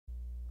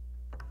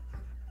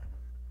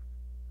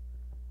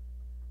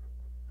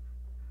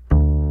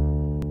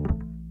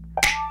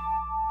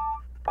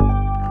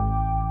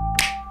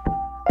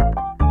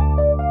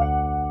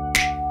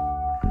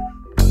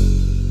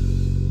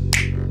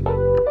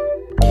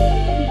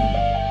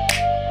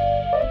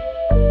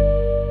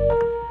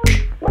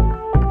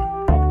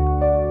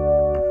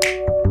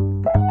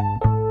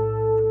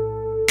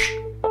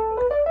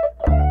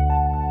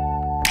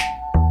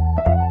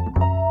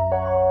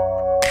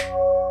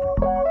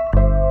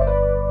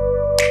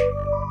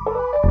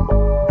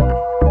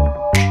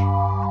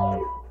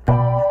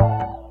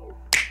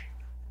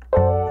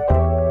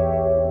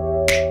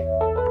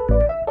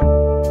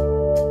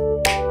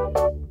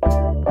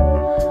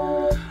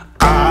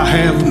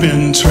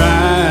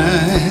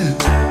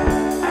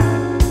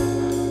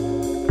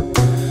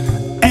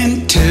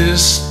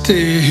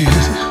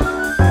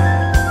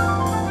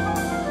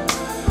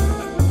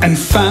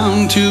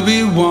found to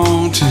be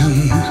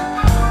wanting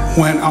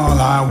when all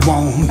I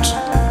want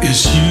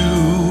is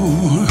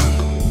you.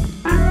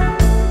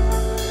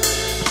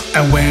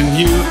 And when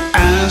you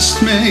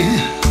asked me,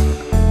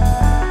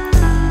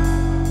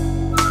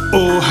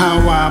 oh, how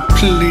I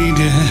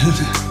pleaded,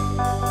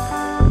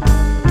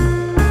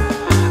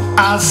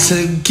 I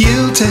said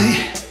guilty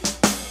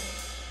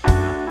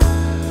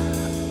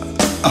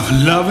of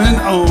loving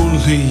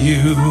only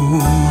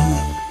you.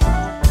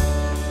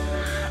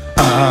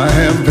 I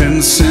have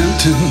been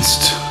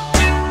sentenced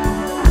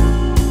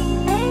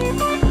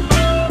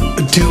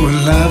to a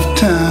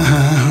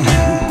lifetime,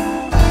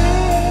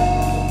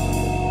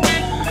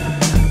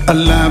 a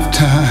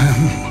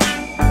lifetime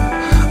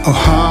of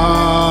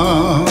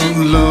hard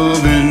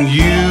loving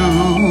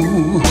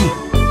you.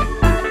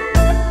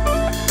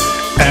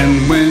 And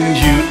when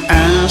you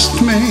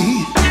asked me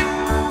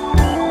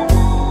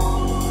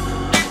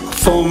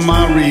for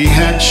my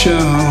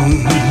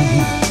reaction,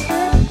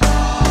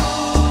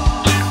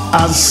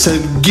 I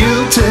said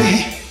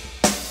guilty,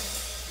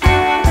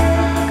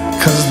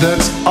 'cause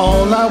that's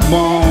all I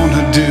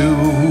wanna do.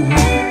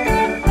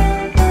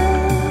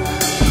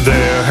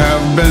 There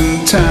have been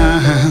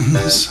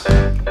times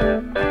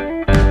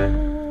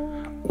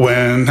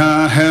when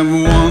I have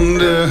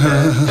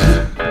wondered,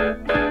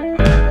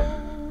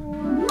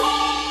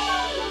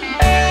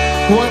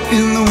 what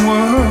in the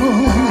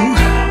world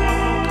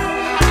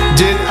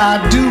did I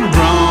do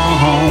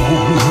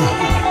wrong?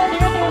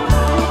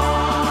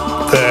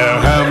 There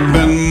have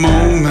been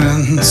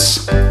moments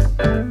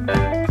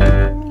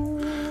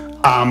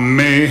I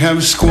may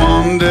have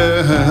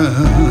squandered,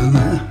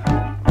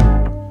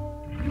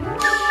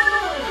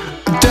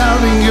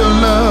 doubting your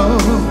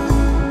love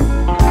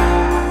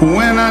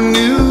when I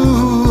knew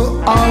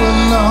all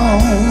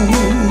along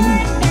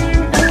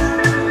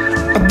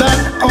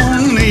that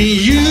only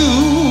you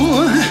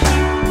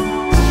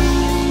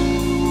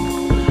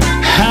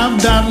have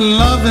that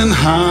loving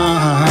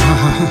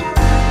heart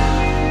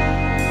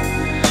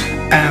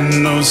and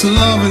those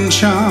loving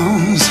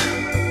charms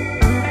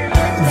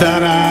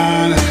that I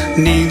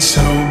need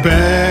so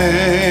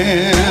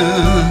bad.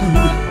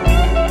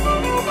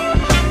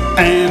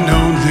 And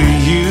only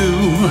you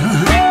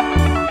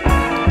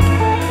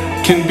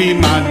can be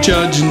my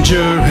judge and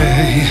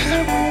jury,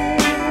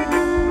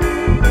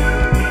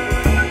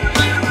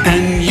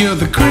 and you're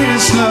the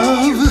greatest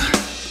love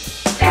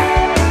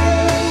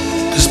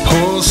this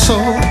poor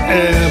soul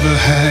ever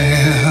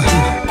had.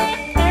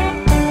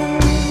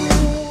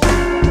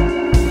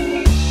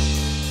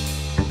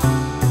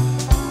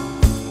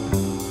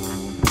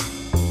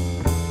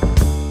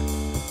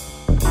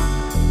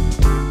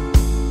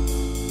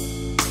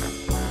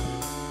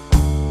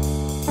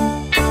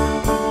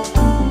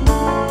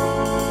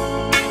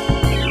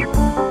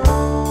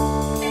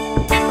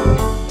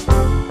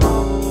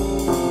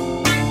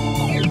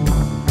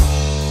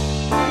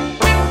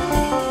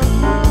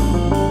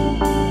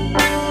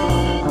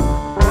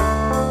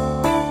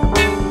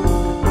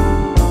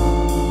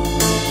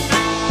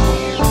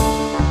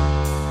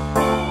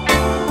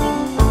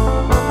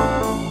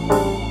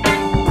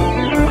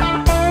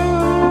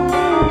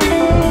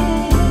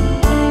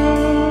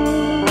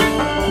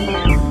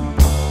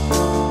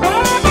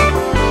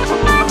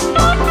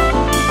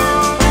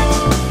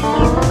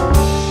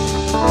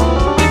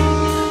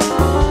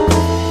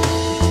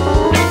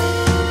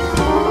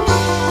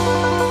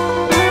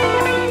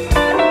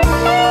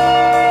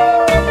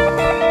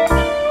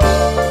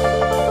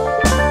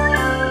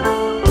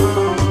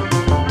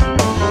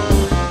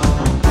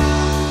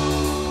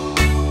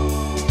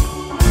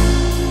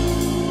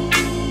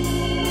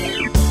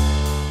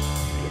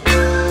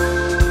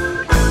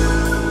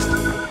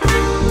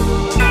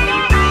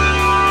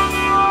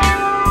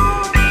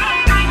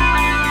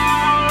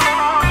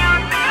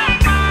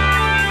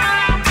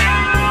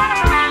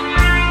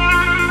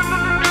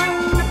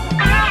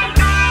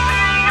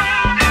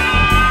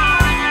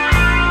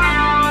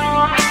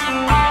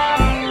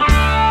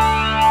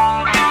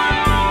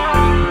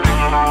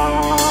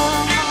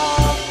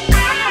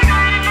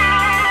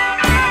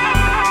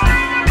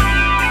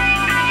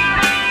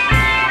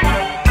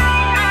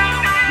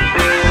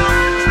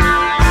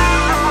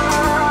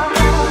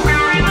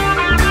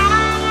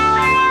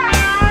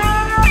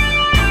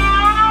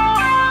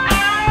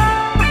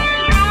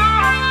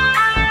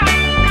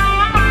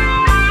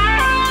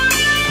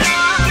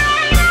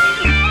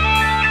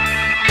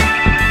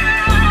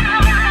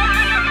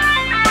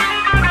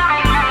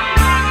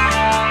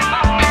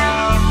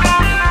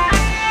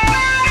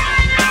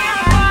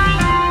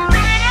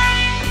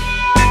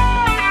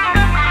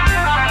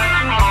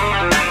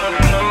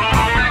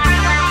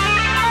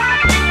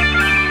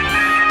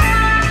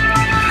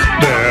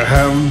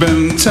 have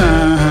been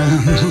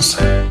times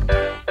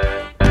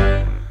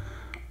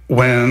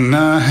when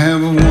I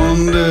have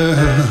wondered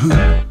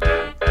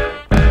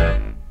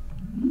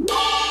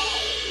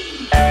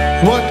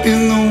what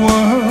in the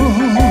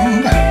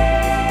world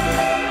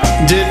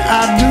did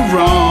I do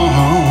wrong.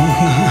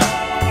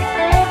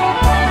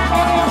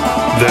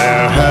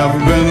 There have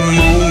been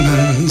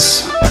moments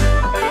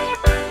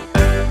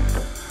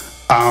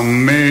I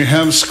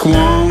have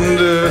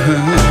squandered,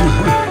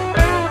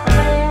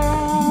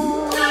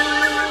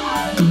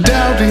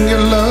 doubting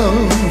your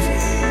love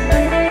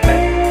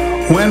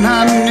when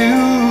I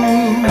knew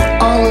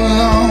all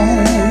along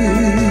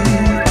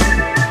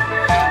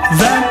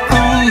that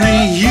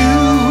only you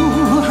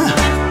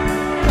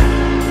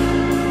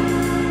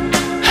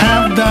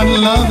have that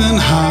loving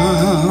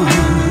heart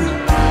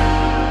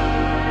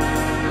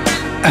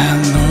and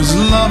those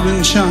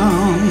loving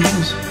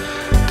charms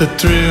that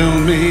thrill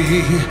me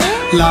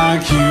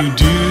like you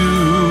do.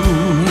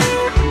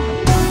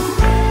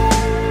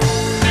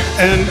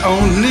 And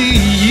only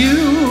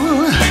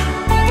you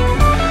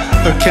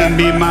can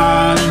be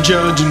my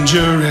judge and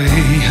jury.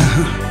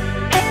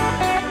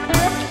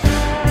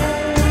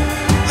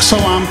 So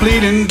I'm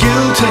pleading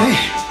guilty.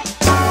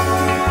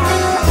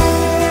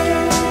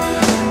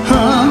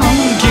 I'm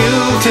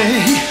guilty.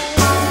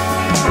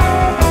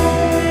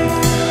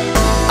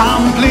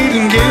 I'm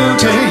pleading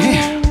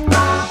guilty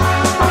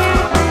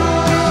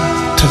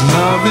to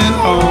loving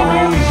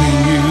only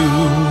you.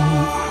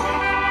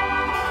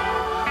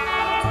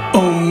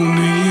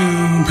 Only you,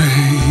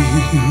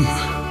 babe.